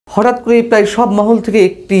হঠাৎ করে প্রায় সব মহল থেকে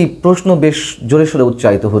একটি প্রশ্ন বেশ জোরে সোরে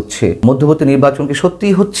উচ্চারিত হচ্ছে, মধ্যবর্তী নির্বাচন কি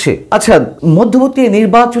সত্যিই হচ্ছে? আচ্ছা, মধ্যবর্তী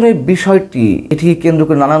নির্বাচনের বিষয়টি এটি কেন্দ্র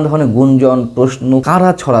করে নানান ধরনের গুঞ্জন, প্রশ্ন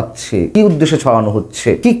কারা ছড়াচ্ছে, কি উদ্দেশ্যে ছড়ানো হচ্ছে,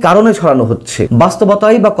 কি কারণে ছড়ানো হচ্ছে,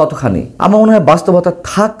 বাস্তবতাই বা কতখানি? আমার মনে হয় বাস্তবতা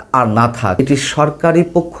থাক আর না থাক, এটি সরকারি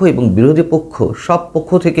পক্ষ এবং বিরোধী পক্ষ সব পক্ষ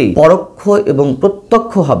থেকেই পরোক্ষ এবং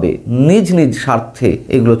প্রত্যক্ষভাবে নিজ নিজ স্বার্থে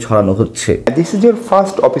এগুলো ছড়ানো হচ্ছে। This is your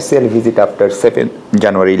first official visit after 7th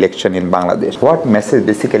January election in Bangladesh. What message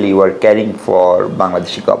basically you are carrying for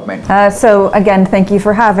Bangladeshi government? So again, thank you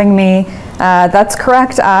for having me. That's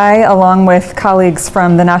correct. I, along with colleagues from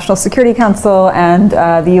the National Security Council and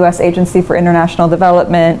the U.S. Agency for International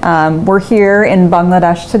Development, we're here in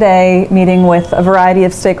Bangladesh today meeting with a variety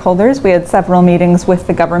of stakeholders. We had several meetings with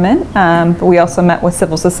the government, but we also met with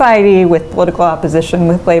civil society, with political opposition,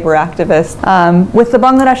 with labor activists. With the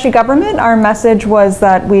Bangladeshi government, our message was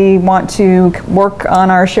that we want to work on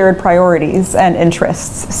our shared priorities and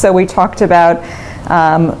interests. So we talked about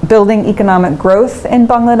building economic growth in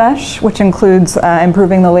Bangladesh, which includes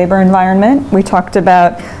improving the labor environment. We talked about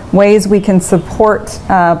ways we can support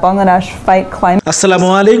Bangladesh fight climate. আসসালামু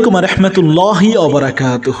আলাইকুম ওয়া রাহমাতুল্লাহি ওয়া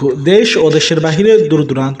বারাকাতুহু। দেশ ও দেশের বাইরে দূর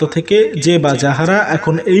দূরান্ত থেকে যে বা যাহারা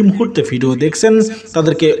এখন এই মুহূর্তে ভিডিও দেখছেন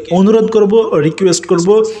তাদেরকে অনুরোধ করব, রিকোয়েস্ট করব,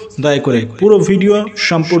 দয়া করে পুরো ভিডিও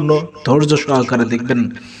সম্পূর্ণ ধৈর্য সহকারে দেখবেন।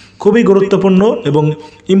 খুবই গুরুত্বপূর্ণ এবং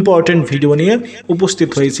ইম্পর্টেন্ট ভিডিও নিয়ে উপস্থিত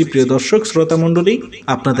হয়েছি প্রিয় দর্শক শ্রোতা মণ্ডলী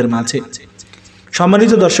আপনাদের মাঝে।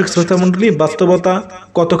 সম্মানিত দর্শক শ্রোতা মণ্ডলী, বাস্তবতা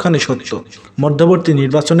কতখানি সত্য? মধ্যবর্তী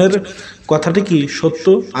নির্বাচনের কথাটি কি সত্য?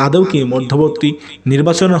 আদৌ কি মধ্যবর্তী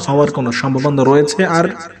নির্বাচন হওয়ার কোনো সম্ভাবনা রয়েছে? আর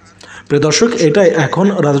প্রিয় দর্শক, এটাই এখন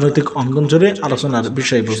রাজনৈতিক অঙ্গন জুড়ে আলোচনার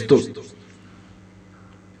বিষয়বস্তু।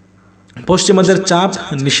 পশ্চিমাদের চাপ,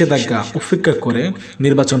 নিষেধাজ্ঞা উপেক্ষা করে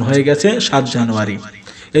নির্বাচন হয়ে গেছে 7 জানুয়ারি।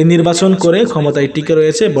 এই নির্বাচন করে ক্ষমতায় টিকে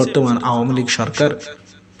রয়েছে বর্তমান আওয়ামী লীগ সরকার।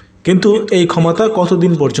 কিন্তু এই ক্ষমতা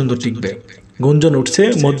কতদিন পর্যন্ত টিকবে? গুঞ্জন উঠছে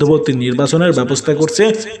মধ্যবর্তী নির্বাচনের ব্যবস্থা করছে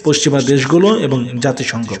পশ্চিমা দেশগুলো এবং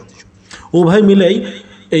জাতিসংঘ। উভয় মিলেই,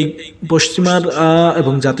 এই পশ্চিমার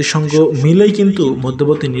এবং জাতিসংঘ মিলেই কিন্তু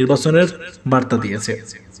মধ্যবর্তী নির্বাচনের বার্তা দিয়েছে।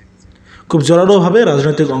 খুব জোরালোভাবে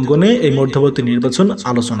রাজনৈতিক অঙ্গনে এই মধ্যবর্তী নির্বাচন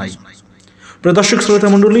আলোচনায়। প্রদর্শক শ্রোতা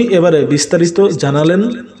মণ্ডলী, এবারে বিস্তারিত জানালেন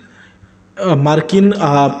মার্কিন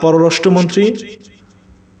পররাষ্ট্রমন্ত্রী,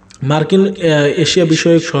 মার্কিন এশিয়া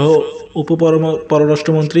বিষয়ক সহ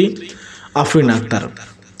উপপররাষ্ট্রমন্ত্রী আফরিন আক্তার।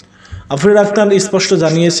 আফরিন আক্তার স্পষ্ট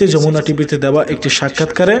জানিয়েছে যমুনা টিভিতে দেওয়া একটি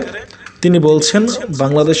সাক্ষাৎকারে, তিনি বলছেন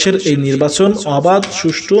বাংলাদেশের এই নির্বাচন অবাধ,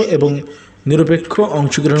 সুষ্ঠু এবং নিরপেক্ষ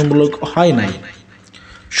অংশগ্রহণমূলক হয় নাই।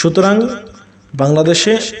 সুতরাং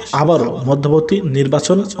বাংলাদেশে আবারও মধ্যবর্তী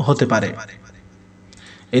নির্বাচন হতে পারে।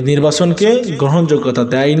 এই নির্বাচনকে গ্রহণযোগ্যতা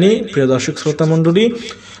দেয়নি প্রিয় দর্শক শ্রোতা মণ্ডলী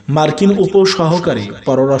মার্কিন উপসহকারী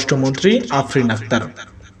পররাষ্ট্রমন্ত্রী আফরিন আক্তার।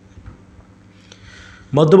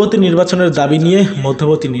 মধ্যবর্তী নির্বাচনের দাবি নিয়ে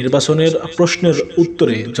মধ্যবর্তী নির্বাচনের প্রশ্নের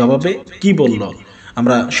উত্তরে জবাবে কি বলল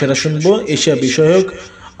আমরা সেটা শুনব। এশিয়া বিষয়ক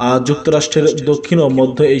যুক্তরাষ্ট্রের দক্ষিণ ও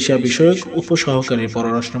মধ্য এশিয়া বিষয়ক উপসহকারী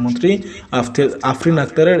পররাষ্ট্রমন্ত্রী আফরিন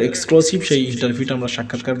আক্তারের এক্সক্লুসিভ সেই ইন্টারভিউটা আমরা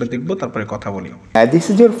সাক্ষাৎকারটা দেখব, তারপরে কথা বলি। This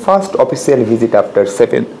is your first official visit after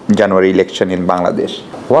 7th January election in Bangladesh.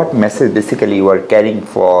 What message basically you are carrying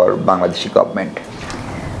for Bangladeshi government?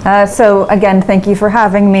 So again, thank you for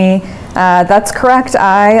having me. That's correct.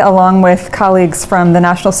 I, along with colleagues from the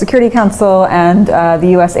National Security Council and the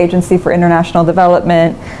U.S. Agency for International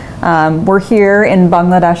Development, we're here in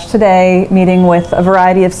Bangladesh today meeting with a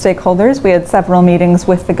variety of stakeholders. We had several meetings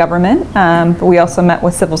with the government, but we also met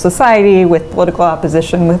with civil society, with political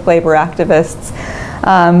opposition, with labor activists.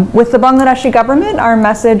 With the Bangladeshi government, our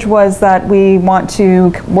message was that we want to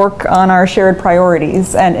work on our shared priorities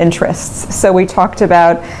and interests. So we talked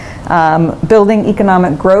about building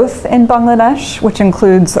economic growth in Bangladesh, which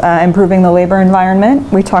includes improving the labor environment.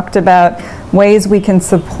 We talked about ways we can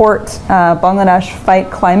support Bangladesh fight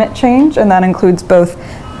climate change, and that includes both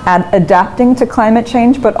adapting to climate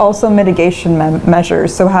change but also mitigation measures,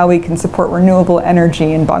 so how we can support renewable energy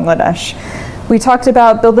in Bangladesh. We talked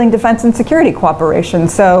about building defense and security cooperation.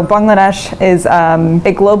 So Bangladesh is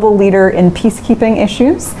a global leader in peacekeeping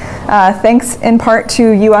issues. Thanks in part to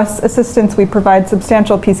U.S. assistance, we provide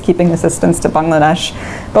substantial peacekeeping assistance to Bangladesh.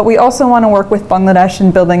 But we also want to work with Bangladesh in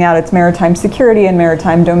building out its maritime security and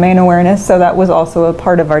maritime domain awareness, so that was also a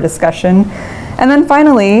part of our discussion. And then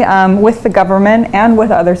finally, with the government and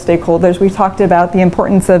with other stakeholders, we talked about the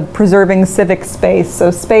importance of preserving civic space, so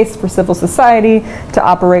space for civil society to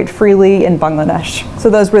operate freely in Bangladesh. So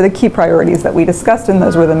those were the key priorities that we discussed, and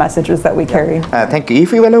those were the messages that we carried. Thank you. If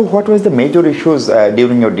you allow, what was the major issues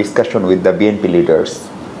during your discussion with the BNP leaders?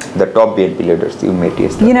 the top BNP leaders you met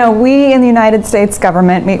yesterday? You know, we in the United States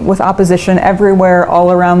government meet with opposition everywhere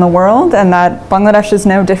all around the world, and that Bangladesh is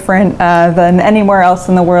no different than anywhere else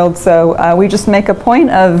in the world. So we just make a point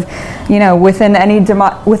of, you know, within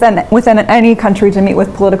any country to meet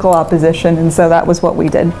with political opposition, and so that was what we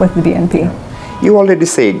did with the BNP. You already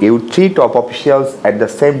said you three top officials at the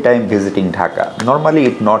same time visiting Dhaka. Normally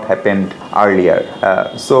it not happened earlier.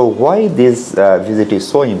 So why this visit is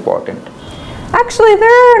so important? Actually, there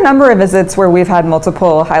are a number of visits where we've had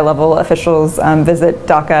multiple high-level officials visit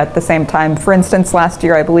Dhaka at the same time. For instance, last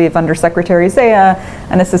year, I believe, Under Secretary Zaya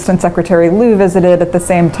and Assistant Secretary Liu visited at the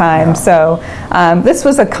same time. Yeah. So this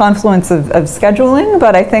was a confluence of scheduling,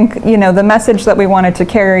 but I think, you know, the message that we wanted to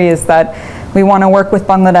carry is that we want to work with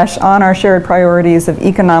Bangladesh on our shared priorities of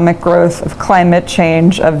economic growth, of climate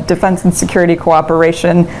change, of defense and security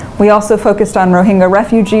cooperation. We also focused on Rohingya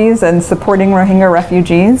refugees and supporting Rohingya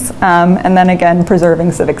refugees, and then again,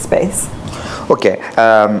 preserving civic space. Okay,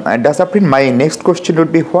 and Dasaprin, my next question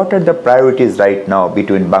would be, what are the priorities right now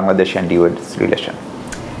between Bangladesh and US relation?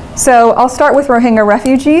 So I'll start with Rohingya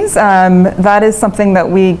refugees. That is something that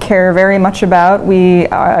we care very much about. We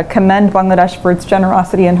commend Bangladesh for its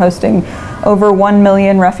generosity in hosting over 1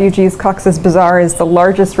 million refugees. Cox's Bazar is the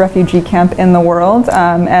largest refugee camp in the world,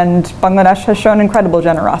 and Bangladesh has shown incredible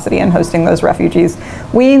generosity in hosting those refugees.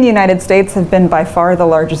 We in the United States have been by far the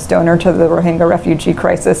largest donor to the Rohingya refugee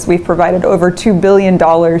crisis. We've provided over $2 billion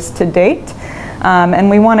to date. And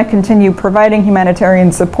we want to continue providing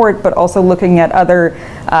humanitarian support, but also looking at other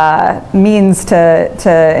means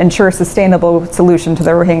to ensure a sustainable solution to the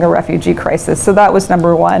Rohingya refugee crisis. So that was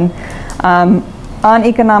number one. On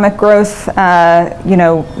economic growth, you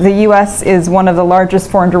know, the U.S. is one of the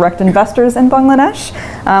largest foreign direct investors in Bangladesh.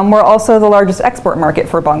 We're also the largest export market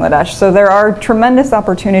for Bangladesh. So there are tremendous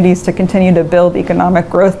opportunities to continue to build economic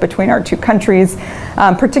growth between our two countries,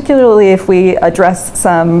 particularly if we address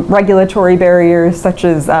some regulatory barriers, such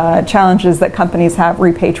as challenges that companies have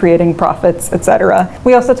repatriating profits, etc.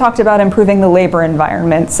 We also talked about improving the labor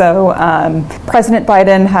environment. So President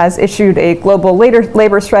Biden has issued a global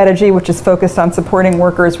labor strategy, which is focused on supporting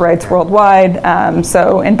workers' rights worldwide.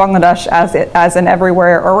 So in Bangladesh, as in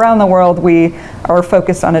everywhere around the world, we are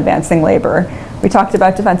focused on advancing labor. We talked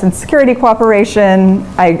about defense and security cooperation.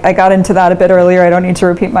 I got into that a bit earlier. I don't need to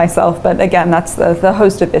repeat myself, but again, that's the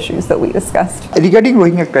host of issues that we discussed. Regarding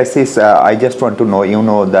Rohingya crisis, I just want to know, you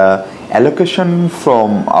know, the allocation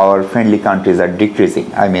from our friendly countries are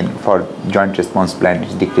decreasing. I mean, for joint response plan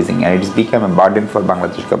is decreasing, and it has become a burden for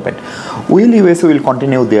Bangladesh government. Will US will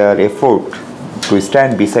continue their effort to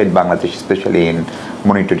stand beside Bangladesh, especially in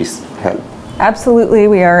monetary help? Absolutely,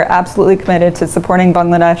 we are absolutely committed to supporting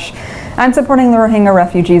Bangladesh and supporting the Rohingya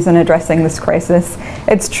refugees in addressing this crisis.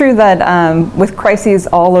 It's true that with crises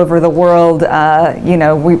all over the world, you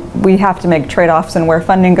know, we have to make trade-offs in where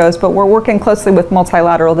funding goes, but we're working closely with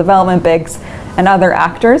multilateral development banks and other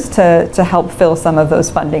actors to help fill some of those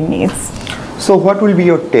funding needs. So what will be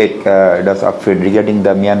your take, regarding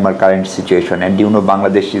the Myanmar current situation? And you know,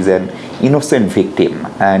 Bangladesh is an innocent victim,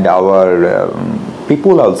 and our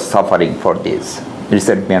people are suffering for this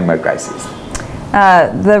recent Myanmar crisis.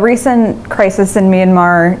 The recent crisis in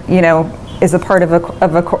Myanmar, you know, is a part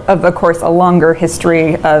of course, a longer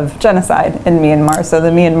history of genocide in Myanmar. So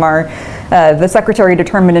the Secretary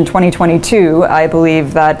determined in 2022, I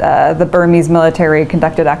believe, that the Burmese military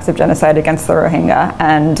conducted acts of genocide against the Rohingya.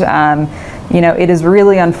 And you know, it is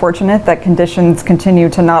really unfortunate that conditions continue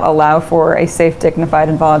to not allow for a safe, dignified,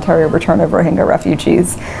 and voluntary return of Rohingya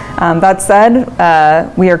refugees. That said,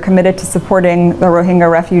 we are committed to supporting the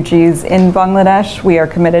Rohingya refugees in Bangladesh. We are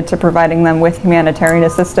committed to providing them with humanitarian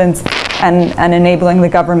assistance and enabling the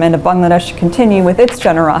government of Bangladesh to continue with its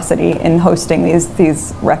generosity in hosting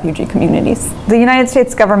these refugee communities. The United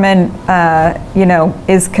States government, you know,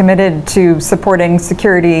 is committed to supporting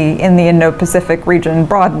security in the Indo-Pacific region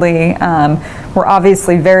broadly. We're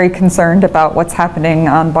obviously very concerned about what's happening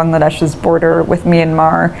on Bangladesh's border with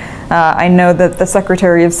Myanmar. I know that the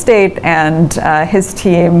Secretary of State and his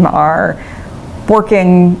team are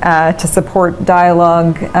working to support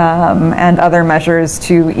dialogue and other measures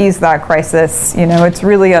to ease that crisis. You know, it's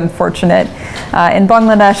really unfortunate. In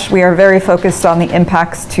Bangladesh, we are very focused on the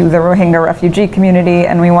impacts to the Rohingya refugee community,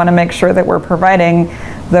 and we want to make sure that we're providing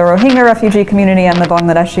the Rohingya refugee community and the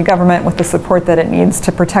Bangladeshi government with the support that it needs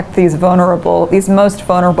to protect these most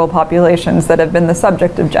vulnerable populations that have been the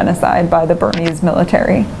subject of genocide by the Burmese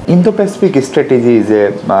military. Indo-Pacific strategy is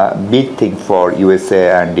a big thing for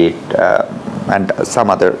USA and some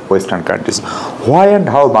other Western countries. Why and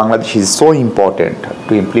how Bangladesh is so important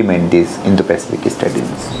to implement these Indo-Pacific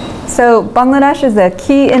strategies? So Bangladesh is a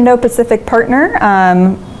key Indo-Pacific partner.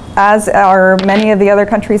 as are many of the other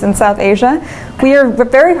countries in South Asia. We are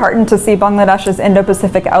very heartened to see Bangladesh's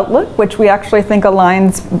Indo-Pacific outlook, which we actually think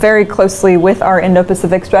aligns very closely with our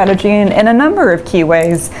Indo-Pacific strategy in a number of key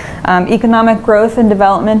ways, economic growth and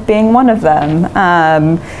development being one of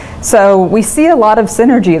them. So we see a lot of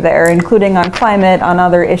synergy there, including on climate, on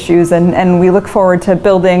other issues, and we look forward to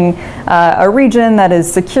building a region that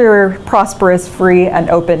is secure, prosperous, free, and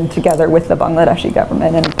open together with the Bangladeshi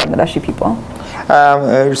government and Bangladeshi people.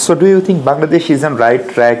 So do you think Bangladesh is on right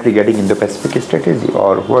track regarding Indo-Pacific strategy,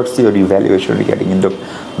 or what's your evaluation regarding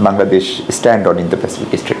Bangladesh stand on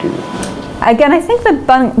Indo-Pacific strategy? Again, I think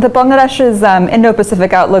that the Bangladesh's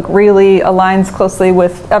Indo-Pacific outlook really aligns closely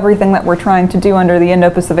with everything that we're trying to do under the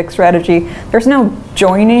Indo-Pacific strategy. There's no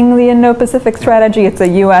joining the Indo-Pacific strategy. It's a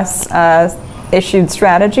U.S. Issued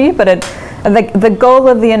strategy, but the goal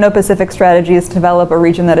of the Indo-Pacific strategy is to develop a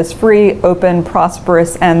region that is free, open,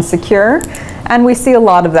 prosperous, and secure. And we see a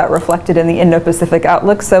lot of that reflected in the Indo-Pacific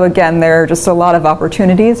outlook. So again, there are just a lot of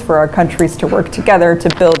opportunities for our countries to work together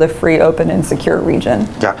to build a free, open, and secure region.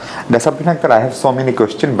 Yeah, I have so many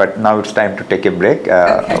questions, but now it's time to take a break.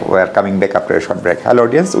 Okay. We are coming back after a short break. Hello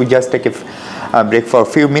audience, we just take a break for a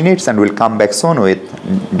few minutes and we'll come back soon with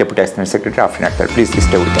Deputy Assistant Secretary Afrin Akhtar. Please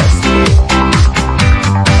stay with us.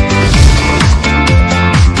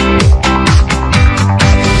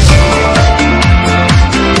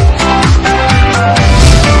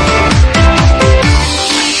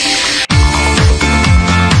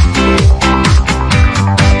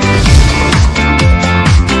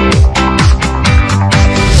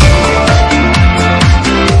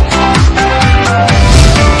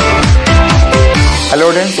 Hello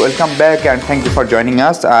audience, welcome back and thank you for joining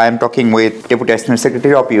us. I am talking with Deputy Assistant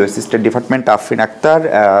Secretary of US State Department Afrin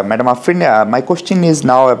Akhtar. Madam Afrin, my question is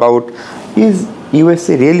now about, is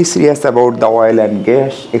USA really serious about the oil and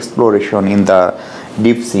gas exploration in the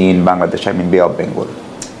deep sea in Bangladesh, I mean Bay of Bengal?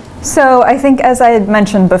 So I think, as I had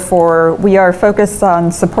mentioned before, we are focused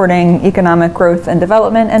on supporting economic growth and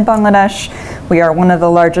development in Bangladesh. We are one of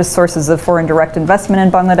the largest sources of foreign direct investment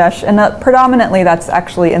in Bangladesh, and predominantly that's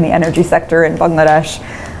actually in the energy sector in Bangladesh.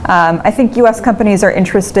 I think US companies are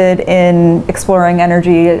interested in exploring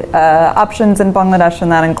energy options in Bangladesh,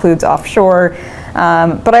 and that includes offshore.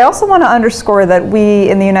 But I also want to underscore that we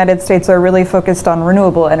in the United States are really focused on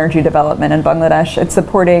renewable energy development in Bangladesh. It's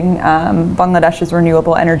supporting Bangladesh's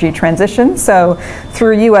renewable energy transition. So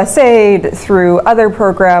through USAID, through other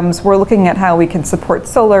programs, we're looking at how we can support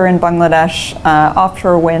solar in Bangladesh,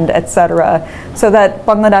 offshore wind, etc., so that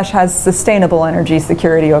Bangladesh has sustainable energy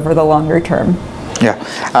security over the longer term. Yeah,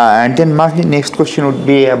 and then my next question would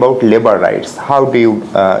be about labor rights. How do you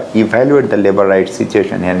evaluate the labor rights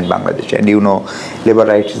situation here in Bangladesh? And you know, labor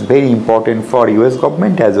rights is very important for US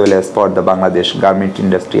government as well as for the Bangladesh garment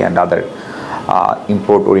industry and other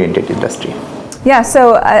import-oriented industry. Yeah,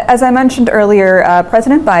 so as I mentioned earlier,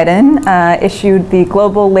 President Biden issued the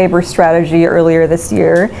Global Labor Strategy earlier this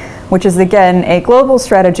year, which is again a global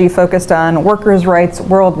strategy focused on workers' rights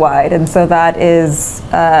worldwide. And so that is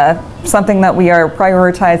something that we are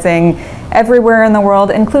prioritizing everywhere in the world,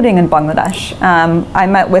 including in Bangladesh. I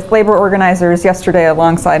met with labor organizers yesterday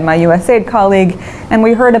alongside my USAID colleague, and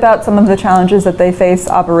we heard about some of the challenges that they face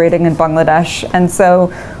operating in Bangladesh. And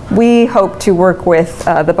so we hope to work with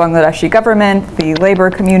the Bangladeshi government, the labor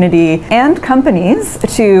community, and companies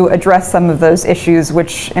to address some of those issues,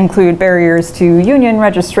 which include barriers to union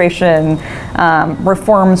registration,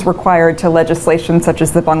 reforms required to legislation such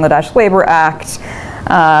as the Bangladesh Labor Act,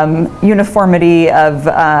 uniformity of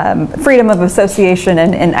freedom of association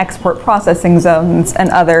in export processing zones, and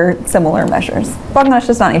other similar measures. Bangladesh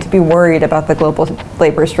does not need to be worried about the global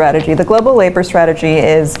labor strategy. The global labor strategy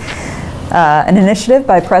is an initiative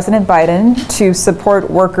by President Biden to support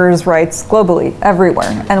workers' rights globally,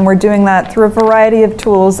 everywhere. And we're doing that through a variety of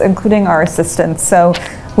tools, including our assistance. So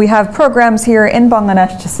we have programs here in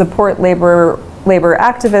Bangladesh to support labor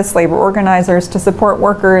activists, labor organizers, to support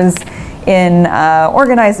workers in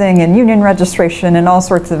organizing and union registration and all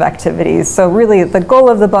sorts of activities. So really the goal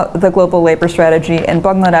of the global labor strategy in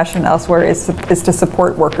Bangladesh and elsewhere is to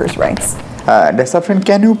support workers' rights. Afrin,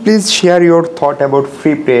 can you please share your thought about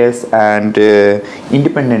free press and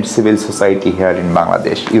independent civil society here in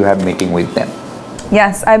Bangladesh? You have meeting with them.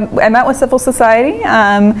 Yes, I met with civil society.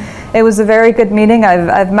 It was a very good meeting.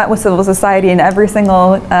 I've met with civil society in every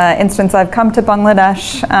single instance I've come to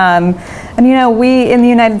Bangladesh. And you know, we in the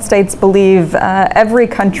United States believe every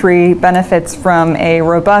country benefits from a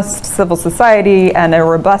robust civil society and a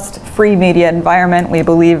robust free media environment. We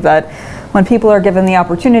believe that when people are given the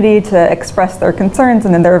opportunity to express their concerns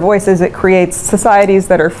and in their voices, it creates societies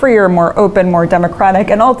that are freer, more open, more democratic,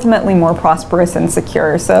 and ultimately more prosperous and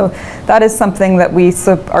secure. So that is something that we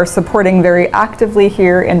are supporting very actively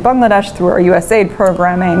here in Bangladesh through our USAID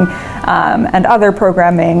programming and other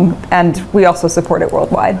programming, and we also support it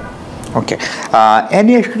worldwide. Okay.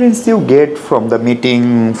 Any assurance you get from the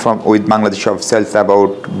meeting with Bangladesh officials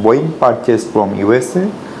about Boeing purchase from USA?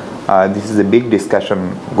 This is a big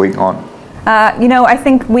discussion going on. I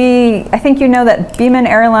think you know that Biman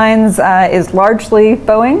Airlines is largely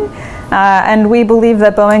Boeing, and we believe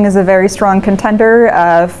that Boeing is a very strong contender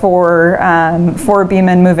for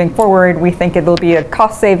Biman moving forward. We think it will be a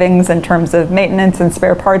cost savings in terms of maintenance and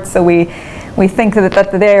spare parts. So we think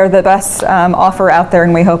that they are the best offer out there,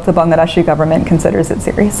 and we hope the Bangladeshi government considers it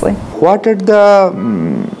seriously. What are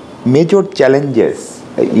the major challenges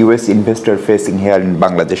US investor facing here in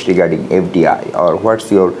Bangladesh regarding FDI, or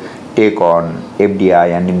what's your take on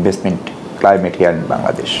FDI and investment climate here in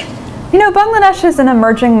Bangladesh? Bangladesh is an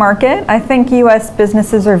emerging market. I think US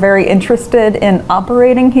businesses are very interested in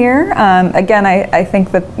operating here. Again, I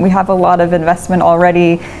think that we have a lot of investment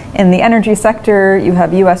already in the energy sector. You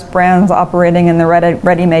have US brands operating in the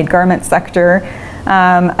ready-made garment sector.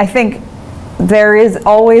 I think there is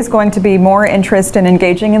always going to be more interest in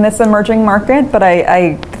engaging in this emerging market, but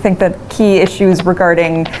I think that key issues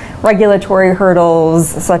regarding regulatory hurdles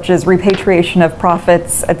such as repatriation of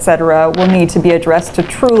profits, etc., will need to be addressed to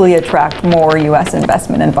truly attract more US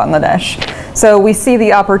investment in Bangladesh. So we see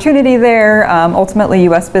the opportunity there. Ultimately,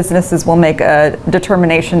 US businesses will make a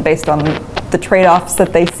determination based on the trade-offs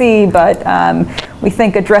that they see, but we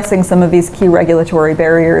think addressing some of these key regulatory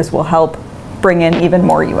barriers will help bring in even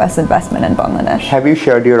more US investment in Bangladesh. Have you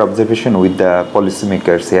shared your observation with the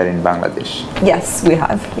policymakers here in Bangladesh? Yes, we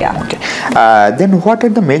have, yeah. Okay. Then what are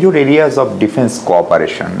the major areas of defense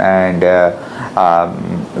cooperation, and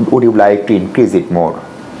would you like to increase it more?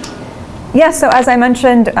 Yeah, so as I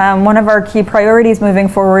mentioned, one of our key priorities moving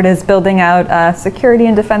forward is building out security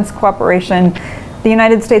and defense cooperation. The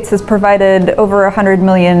United States has provided over $100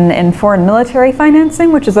 million in foreign military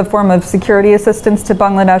financing, which is a form of security assistance to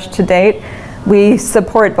Bangladesh to date. We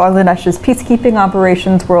support Bangladesh's peacekeeping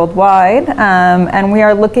operations worldwide, and we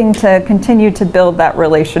are looking to continue to build that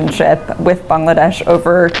relationship with Bangladesh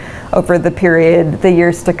over the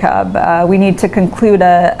years to come. We need to conclude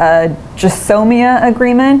a GSOMIA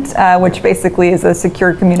agreement, which basically is a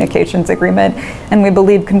secure communications agreement, and we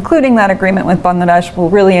believe concluding that agreement with Bangladesh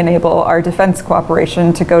will really enable our defense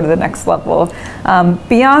cooperation to go to the next level.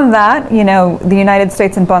 Beyond that, the United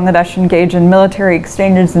States and Bangladesh engage in military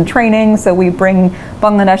exchanges and training, so we bring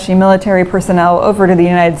Bangladeshi military personnel over to the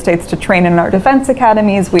United States to train in our defense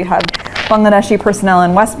academies. We have Bangladeshi personnel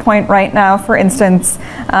in West Point right now, for instance,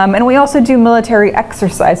 and we also do military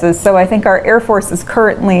exercises. So I think our Air Force is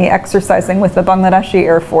currently exercising with the Bangladeshi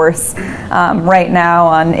Air Force right now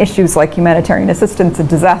on issues like humanitarian assistance and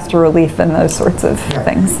disaster relief and those sorts of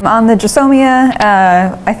things. On the GSOMIA,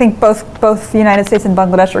 I think both the United States and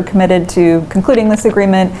Bangladesh are committed to concluding this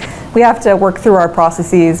agreement. We have to work through our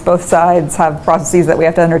processes. Both sides have processes that we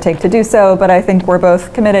have to undertake to do so, but I think we're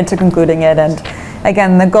both committed to concluding it. And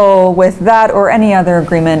again, the goal with that or any other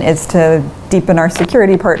agreement is to deepen our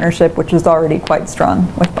security partnership, which is already quite strong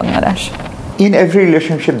with Bangladesh. In every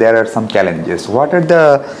relationship, there are some challenges. What are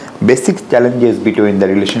the basic challenges between the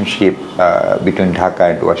relationship between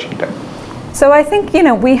Dhaka and Washington? So I think,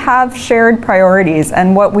 we have shared priorities,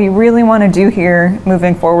 and what we really want to do here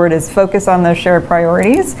moving forward is focus on those shared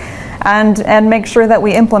priorities and make sure that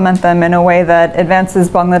we implement them in a way that advances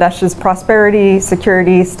Bangladesh's prosperity,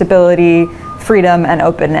 security, stability, freedom, and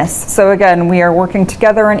openness. So again, we are working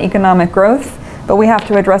together on economic growth, but we have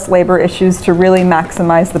to address labor issues to really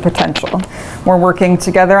maximize the potential. We're working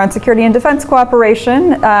together on security and defense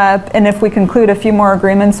cooperation, and if we conclude a few more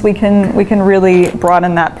agreements, we can really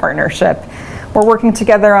broaden that partnership. We're working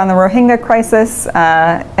together on the Rohingya crisis,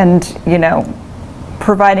 and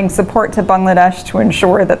providing support to Bangladesh to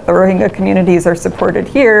ensure that the Rohingya communities are supported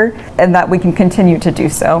here and that we can continue to do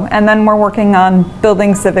so. And then we're working on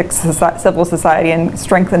building civil society and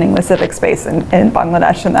strengthening the civic space in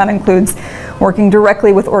Bangladesh, and that includes working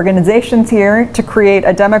directly with organizations here to create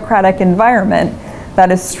a democratic environment that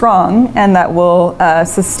is strong and that will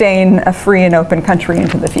sustain a free and open country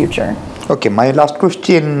into the future. Okay, my last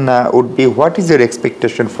question would be, what is your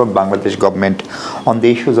expectation from Bangladesh government on the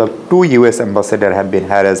issues of 2 US ambassadors have been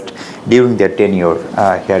harassed during their tenure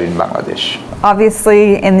here in Bangladesh?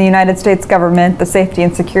 Obviously, in the United States government, the safety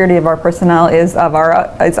and security of our personnel is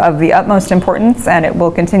of the utmost importance, and it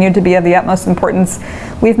will continue to be of the utmost importance.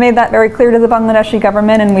 We've made that very clear to the Bangladeshi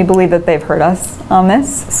government, and we believe that they've heard us on this.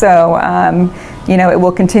 So, it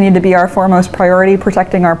will continue to be our foremost priority,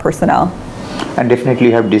 protecting our personnel. And definitely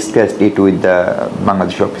you have discussed it with the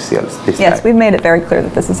Bangladeshi officials this Yes, time. we've made it very clear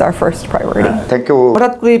that this is our first priority. Thank you.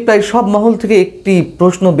 হঠাৎ করে প্রায় সব মহল থেকে একটি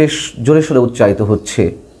প্রশ্ন বেশ জোরে সোরে উচ্চারিত হচ্ছে,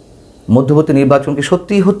 মধ্যবর্তী নির্বাচন কি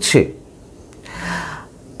সত্যিই হচ্ছে?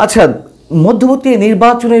 আচ্ছা, মধ্যবর্তী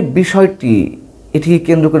নির্বাচনের বিষয়টি এটি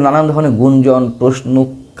কেন্দ্র করে নানান ধরনের গুঞ্জন প্রশ্ন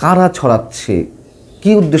কারা ছড়াচ্ছে,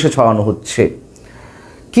 কি উদ্দেশ্যে ছড়ানো হচ্ছে,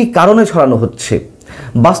 কি কারণে ছড়ানো হচ্ছে,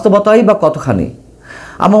 বাস্তবতাই বা কতখানি?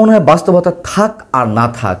 আমার মনে হয় বাস্তবতা থাক আর না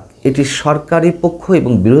থাক, এটি সরকারি পক্ষ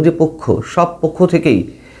এবং বিরোধী পক্ষ সব পক্ষ থেকেই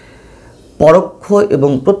পরোক্ষ এবং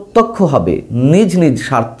প্রত্যক্ষভাবে নিজ নিজ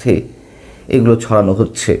স্বার্থে এগুলো ছড়ানো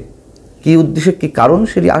হচ্ছে। কী উদ্দেশ্যে, কী কারণ,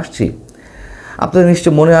 সেটি আসছি। আপনাদের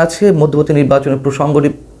নিশ্চয় মনে আছে, মধ্যবর্তী নির্বাচনের প্রসঙ্গটি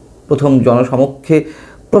প্রথম জনসমক্ষে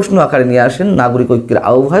প্রশ্ন আকারে নিয়ে আসেন নাগরিক ঐক্যের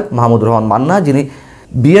আহ্বায়ক মাহমুদুর রহমান মান্না, যিনি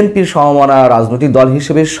বিএনপির সমমনা রাজনৈতিক দল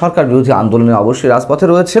হিসেবে সরকার বিরোধী আন্দোলনে অবশ্যই রাজপথে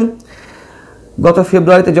রয়েছেন। গত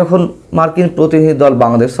ফেব্রুয়ারিতে যখন মার্কিন প্রতিনিধি দল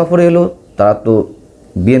বাংলাদেশ সফরে এলো, তারা তো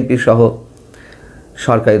বিএনপি সহ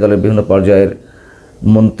সরকারি দলের বিভিন্ন পর্যায়ের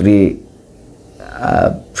মন্ত্রী,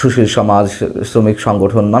 সুশীল সমাজ, শ্রমিক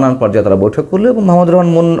সংগঠন, নানান পর্যায়ে তারা বৈঠক করলো এবং মাহমুদুর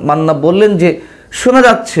রহমান মান্না বললেন যে শোনা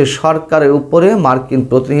যাচ্ছে সরকারের উপরে মার্কিন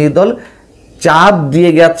প্রতিনিধি দল চাপ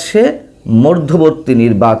দিয়ে গেছে মধ্যবর্তী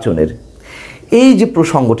নির্বাচনের। এই যে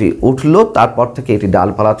প্রসঙ্গটি উঠল, তারপর থেকে এটি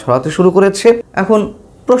ডালপালা ছড়াতে শুরু করেছে। এখন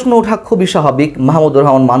প্রশ্ন ওঠা খুবই স্বাভাবিক, মাহমুদুর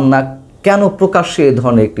রহমান মান্না কেন প্রকাশ্যে এ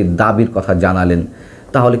ধরনের একটি দাবির কথা জানালেন?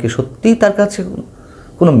 তাহলে কি সত্যিই তার কাছে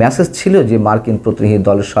কোনো মেসেজ ছিল যে মার্কিন প্রতিনিধি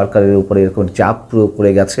দল সরকারের উপরে এরকম চাপ প্রয়োগ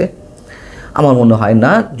করে গেছে? আমার মনে হয়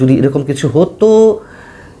না। যদি এরকম কিছু হতো,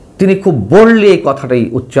 তিনি খুব বোল্ডলি এই কথাটাই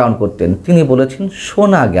উচ্চারণ করতেন। তিনি বলেছেন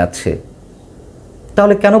শোনা গেছে।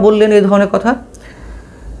 তাহলে কেন বললেন এই ধরনের কথা?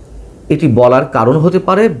 এটি বলার কারণ হতে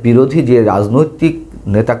পারে বিরোধী যে রাজনৈতিক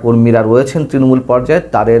নেতাকর্মীরা রয়েছেন তৃণমূল পর্যায়ে,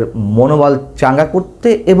 তাদের মনোবল চাঙ্গা করতে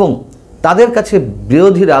এবং তাদের কাছে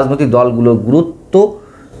বিরোধী রাজনৈতিক দলগুলোর গুরুত্ব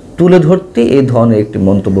তুলে ধরতে এই ধরনের একটি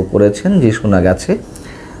মন্তব্য করেছেন যে শোনা গেছে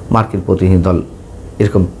মার্কিন প্রতিনিধি দল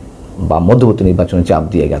এরকম বা মধ্যবর্তী নির্বাচনে চাপ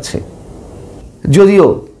দিয়ে গেছে। যদিও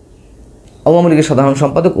আওয়ামী লীগের সাধারণ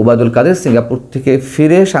সম্পাদক ওবায়দুল কাদের সিঙ্গাপুর থেকে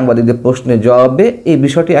ফিরে সাংবাদিকদের প্রশ্নের জবাবে এই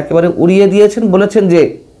বিষয়টি একেবারে উড়িয়ে দিয়েছেন, বলেছেন যে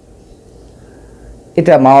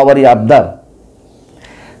এটা মাওবাড়ি আবদার।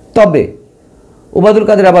 তবে ওবায়দুল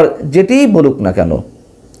কাদের আবার যেটিই বলুক না কেন,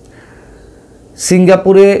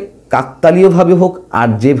 সিঙ্গাপুরে কাকতালীয়ভাবে হোক আর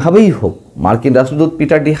যেভাবেই হোক, মার্কিন রাষ্ট্রদূত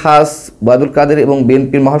Peter D Haas, Obaidul Quader এবং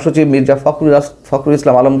বিএনপির মহাসচিব মির্জা ফখরুল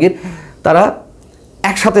ইসলাম আলমগীর তারা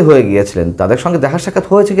একসাথে হয়ে গিয়েছিলেন। তাদের সঙ্গে দেখা সাক্ষাৎ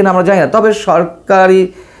হয়েছে কিনা আমরা জানি না। তবে সরকারি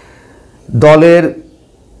দলের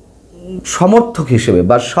সমর্থক হিসেবে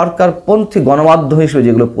বা সরকারপন্থী গণমাধ্যম হিসেবে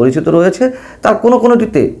যেগুলো পরিচিত রয়েছে, তার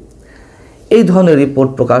কোনোটিতে এই ধরনের রিপোর্ট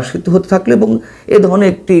প্রকাশিত হতে থাকলে এবং এই ধরনের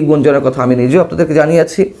একটি গুঞ্জনের কথা আমি নিজেও আপনাদেরকে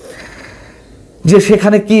জানিয়েছি যে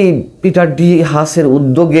সেখানে কি পিটার ডি হাসের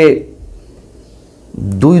উদ্যোগে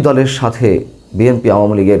দুই দলের সাথে বিএনপি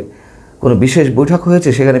আওয়ামী লীগের কোনো বিশেষ বৈঠক হয়েছে,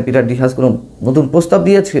 সেখানে পিটার ডি হাস কোনো নতুন প্রস্তাব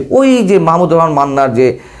দিয়েছে। ওই যে মাহমুদুর রহমান মান্নার যে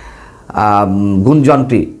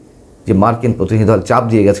গুঞ্জনটি যে মার্কিন প্রতিনিধি দল চাপ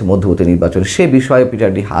দিয়ে গেছে মধ্যবর্তী নির্বাচনে, সে বিষয়ে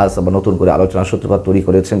পিটার ডি হাস আবার নতুন করে আলোচনার সূত্রপাত তৈরি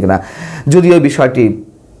করেছেন কিনা, যদিও এই বিষয়টি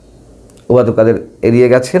ওবায়দুল কাদের এড়িয়ে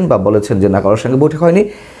গেছেন বা বলেছেন যে না, কারোর সঙ্গে বৈঠক হয়নি।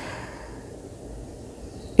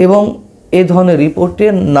 এবং এই ধরনের রিপোর্টে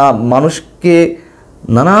না মানুষকে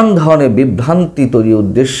নানান ধরনের বিভ্রান্তি তৈরির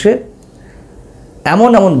উদ্দেশ্যে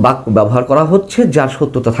এমন বাক্য ব্যবহার করা হচ্ছে যার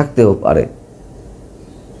সত্যতা থাকতেও পারে।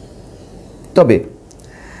 তবে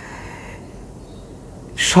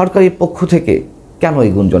সরকারি পক্ষ থেকে কেন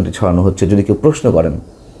এই গুঞ্জনটি ছড়ানো হচ্ছে যদি কেউ প্রশ্ন করেন,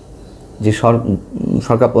 যে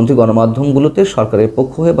সরকারপন্থী গণমাধ্যমগুলোতে সরকারের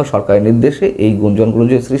পক্ষ হয়ে বা সরকারের নির্দেশে এই গুঞ্জনগুলো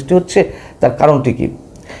যে সৃষ্টি হচ্ছে, তার কারণটি কী?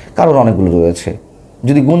 কারণ অনেকগুলো রয়েছে।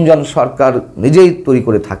 যদি গুঞ্জন সরকার নিজেই তৈরি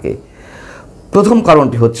করে থাকে, প্রথম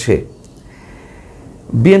কারণটি হচ্ছে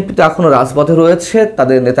বিএনপি তো এখনও রাজপথে রয়েছে,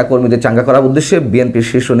 তাদের নেতাকর্মীদের চাঙ্গা করার উদ্দেশ্যে বিএনপির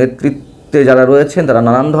শীর্ষ নেতৃত্বে যারা রয়েছেন তারা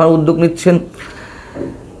নানান ধরনের উদ্যোগ নিচ্ছেন।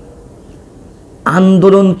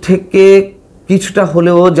 আন্দোলন থেকে কিছুটা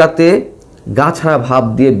হলেও যাতে গা ছাড়া ভাব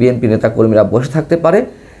দিয়ে বিএনপি নেতাকর্মীরা বসে থাকতে পারে,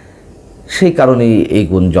 সেই কারণেই এই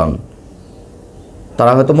গুঞ্জন।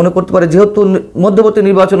 তারা হয়তো মনে করতে পারে যেহেতু মধ্যবর্তী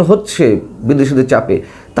নির্বাচন হচ্ছে বিদেশিদের চাপে,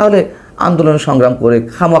 তাহলে আন্দোলন সংগ্রাম করে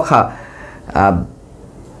খামাখা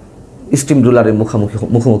স্টিম রুলারের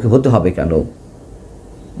মুখোমুখি হতে হবে কেন?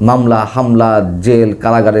 মামলা, হামলা, জেল,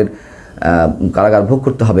 কারাগার ভোগ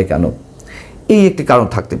করতে হবে কেন? এই একটি কারণ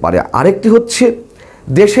থাকতে পারে। আরেকটি হচ্ছে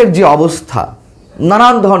দেশের যে অবস্থা,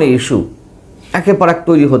 নানান ধরনের ইস্যু একের পর এক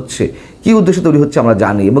তৈরি হচ্ছে। কী উদ্দেশ্যে তৈরি হচ্ছে আমরা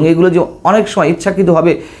জানি, এবং এগুলো যে অনেক সময়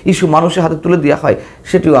ইচ্ছাকৃতভাবে ইস্যু মানুষের হাতে তুলে দেওয়া হয়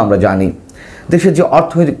সেটিও আমরা জানি। দেশের যে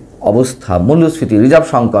অর্থনৈতিক অবস্থা, মূল্যস্ফীতি, রিজার্ভ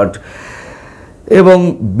সংকট এবং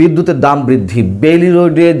বিদ্যুতের দাম বৃদ্ধি, বেইলি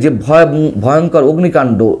রোডে যে ভয়ঙ্কর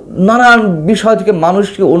অগ্নিকাণ্ড, নানান বিষয় থেকে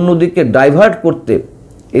মানুষকে অন্যদিকে ডাইভার্ট করতে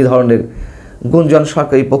এই ধরনের গুঞ্জন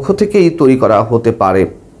সরকারি পক্ষ থেকেই তৈরি করা হতে পারে,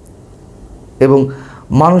 এবং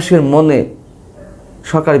মানুষের মনে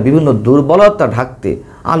সরকারের বিভিন্ন দুর্বলতা ঢাকতে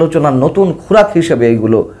আলোচনার নতুন খোরাক হিসেবে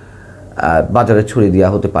এগুলো বাজারে ছড়িয়ে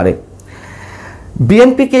দেওয়া হতে পারে।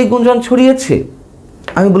 বিএনপিকে এই গুঞ্জন ছড়িয়েছে,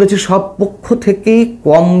 আমি বলেছি সব পক্ষ থেকেই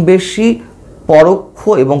কম বেশি পরোক্ষ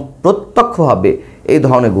এবং প্রত্যক্ষভাবে এই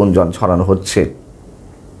ধরনের গুঞ্জন ছড়ানো হচ্ছে।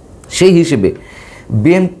 সেই হিসেবে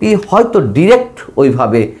বিএনপি হয়তো ডিরেক্ট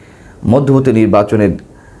ওইভাবে মধ্যবর্তী নির্বাচনের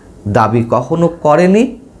দাবি কখনো করেনি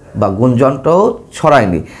বা গুঞ্জনটাও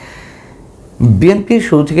ছড়ায়নি। বিএনপি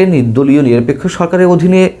শুরু থেকে নির্দলীয় নিরপেক্ষ সরকারের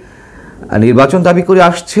অধীনে নির্বাচন দাবি করে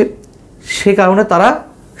আসছে। সে কারণে তারা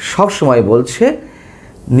সবসময় বলছে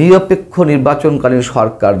নিরপেক্ষ নির্বাচনকালীন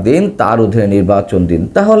সরকার দিন, তার অধীনে নির্বাচন দিন।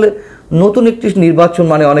 তাহলে নতুন একটি নির্বাচন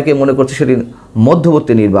মানে অনেকে মনে করছে সেটি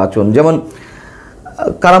মধ্যবর্তী নির্বাচন। যেমন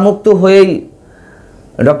কারামুক্ত হয়েই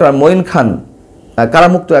ড.মঈন খান,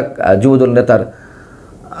 কারামুক্ত এক যুবদল নেতার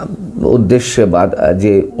উদ্দেশ্যে বা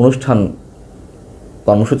যে অনুষ্ঠান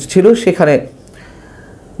কর্মসূচি ছিল সেখানে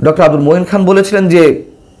ড.মঈন খান বলেছিলেন যে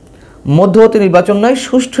মধ্যবর্তী নির্বাচন নয়,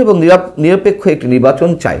 সুষ্ঠু এবং নিরপেক্ষ একটি নির্বাচন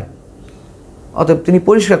চাই। অতএব তিনি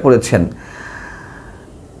পরিষ্কার করেছেন।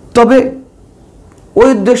 তবে ওই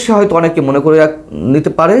উদ্দেশ্যে হয়তো অনেকে মনে করে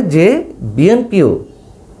নিতে পারে যে বিএনপিও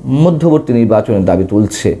মধ্যবর্তী নির্বাচনের দাবি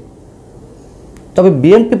তুলছে। তবে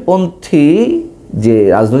বিএনপি পন্থী যে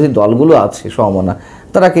রাজনৈতিক দলগুলো আছে সমমনা,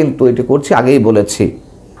 তারা কিন্তু এটি করছে, আগেই বলেছি।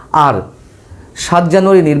 আর 7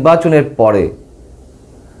 জানুয়ারি নির্বাচনের পরে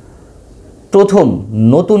প্রথম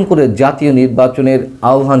নতুন করে জাতীয় নির্বাচনের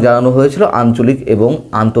আহ্বান জানানো হয়েছিল আঞ্চলিক এবং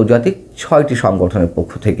আন্তর্জাতিক 6টি সংগঠনের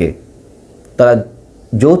পক্ষ থেকে। তারা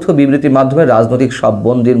যৌথ বিবৃতির মাধ্যমে রাজনৈতিক সব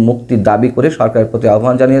বন্দীর মুক্তির দাবি করে সরকারের প্রতি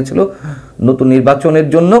আহ্বান জানিয়েছিল নতুন নির্বাচনের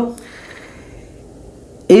জন্য।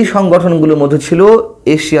 এই সংগঠনগুলোর মধ্যে ছিল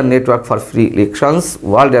Asian network for free elections,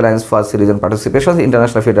 world alliance for citizen participation,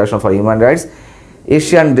 international federation for human rights,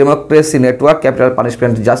 Asian democracy network, capital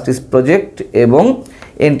punishment justice project এবং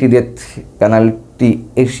এন্টি ডেথ পেনাল্টি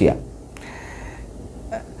এশিয়া।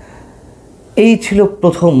 এই ছিল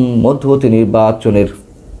প্রথম মধ্যবর্তী নির্বাচনের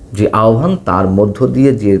যে আহ্বান, তার মধ্য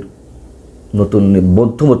দিয়ে যে নতুন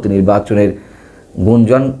মধ্যবর্তী নির্বাচনের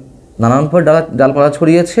গুঞ্জন নানানভাবে ডালপালা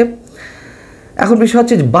ছড়িয়েছে। এখন বিষয়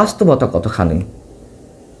হচ্ছে যে বাস্তবতা কতখানি।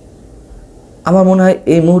 আমার মনে হয়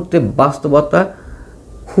এই মুহূর্তে বাস্তবতা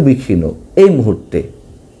খুবই ক্ষীণ। এই মুহূর্তে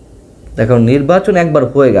দেখুন, নির্বাচন একবার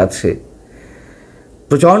হয়ে গেছে,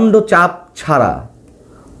 প্রচণ্ড চাপ ছাড়া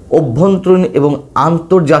অভ্যন্তরীণ এবং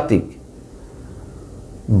আন্তর্জাতিক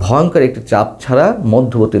ভয়ঙ্কর একটি চাপ ছাড়া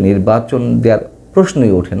মধ্যবর্তী নির্বাচন দেওয়ার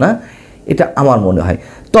প্রশ্নই ওঠে না, এটা আমার মনে হয়।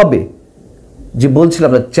 তবে যে বলছিলাম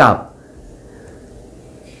আমরা চাপ,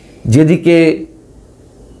 যেদিকে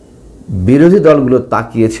বিরোধী দলগুলো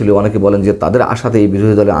তাকিয়েছিল, অনেকে বলেন যে তাদের আশাতে এই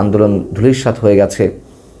বিরোধী দলের আন্দোলন ধূলিসাৎ হয়ে গেছে,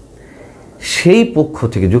 সেই পক্ষ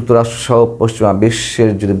থেকে যুক্তরাষ্ট্র সহ পশ্চিমা বিশ্বের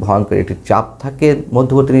যদি ভয়ঙ্কর একটি চাপ থাকে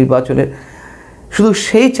মধ্যবর্তী নির্বাচনের, শুধু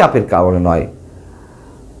সেই চাপের কারণে নয়,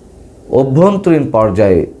 অভ্যন্তরীণ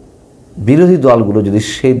পর্যায়ে বিরোধী দলগুলো যদি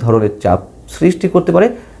সেই ধরনের চাপ সৃষ্টি করতে পারে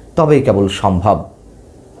তবেই কেবল সম্ভব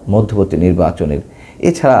মধ্যবর্তী নির্বাচনের।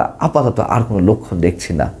 এছাড়া আপাতত আর কোনো লক্ষ্য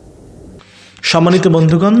দেখছি না। সম্মানিত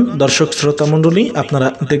বন্ধুগণ, দর্শক শ্রোতা মণ্ডলী, আপনারা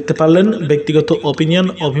দেখতে পারলেন ব্যক্তিগত অপিনিয়ন,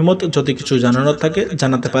 অভিমত যদি কিছু জানানোর থাকে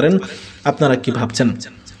জানাতে পারেন। আপনারা কি ভাবছেন,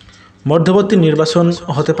 মধ্যবর্তী নির্বাচন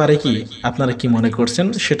হতে পারে কি, আপনারা কি মনে করছেন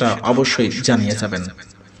সেটা অবশ্যই জানিয়ে যাবেন।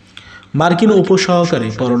 মার্কিন উপসহকারী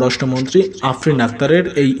পররাষ্ট্রমন্ত্রী আফরিন আক্তারের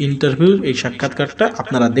এই ইন্টারভিউ, এই সাক্ষাৎকারটা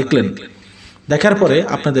আপনারা দেখলেন। দেখার পরে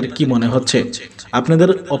আপনাদের কি মনে হচ্ছে, আপনাদের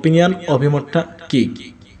অপিনিয়ন, অভিমতটা কি?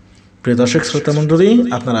 প্রিয় দর্শক শ্রোতা মণ্ডলী,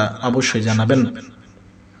 আপনারা অবশ্যই জানাবেন।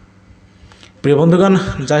 প্রিয় বন্ধুগণ,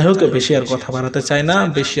 যাই হোক, বেশি আর কথা বাড়াতে চাই না,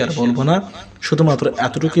 বেশি আর বলবো না, শুধুমাত্র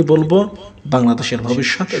এতটুকুই বলবো, বাংলাদেশের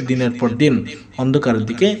ভবিষ্যৎ দিনের পর দিন অন্ধকারের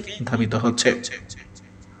দিকে ধাবিত হচ্ছে।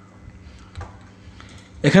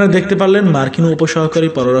 এখানে দেখতে পারলেন মার্কিন উপসহকারী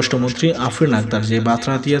পররাষ্ট্রমন্ত্রী আফরিন আক্তার যে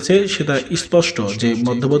বার্তা দিয়েছে সেটা স্পষ্ট, যে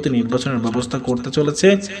মধ্যবর্তী নির্বাচনের ব্যবস্থা করতে চলেছে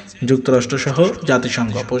যুক্তরাষ্ট্র সহ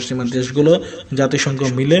জাতিসংঘ, পশ্চিমা দেশগুলো জাতিসংঘ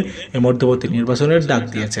মিলে এই মধ্যবর্তী নির্বাচনের ডাক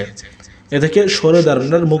দিয়েছে। এ থেকে সরে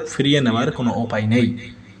দাঁড়ানোর, মুখ ফিরিয়ে নেওয়ার কোনো উপায় নেই।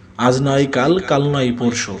 আজ নয় কাল, কাল নয়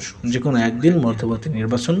পরশু, যে কোনো একদিন মধ্যবর্তী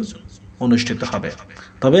নির্বাচন অনুষ্ঠিত হবে।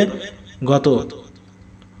 তবে গত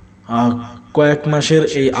কয়েক মাসের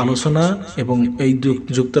এই আলোচনা এবং এই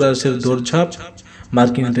যুক্তরাষ্ট্রের দৌড়ঝাঁপ,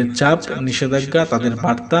 মার্কিনদের চাপ, নিষেধাজ্ঞা তাদের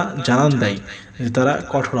বার্তা জানান দেয় যে তারা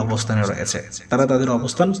কঠোর অবস্থানে রয়েছে, তারা তাদের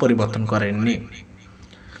অবস্থান পরিবর্তন করেননি।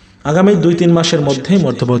 আগামী 2-3 মাসের মধ্যেই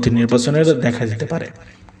মধ্যবর্তী নির্বাচনের দেখা যেতে পারে।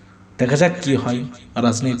 দেখা যাক কি হয়।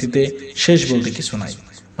 রাজনীতিতে শেষ বলতে কিছু নাই।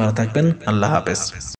 ভালো থাকবেন। আল্লাহ হাফেজ।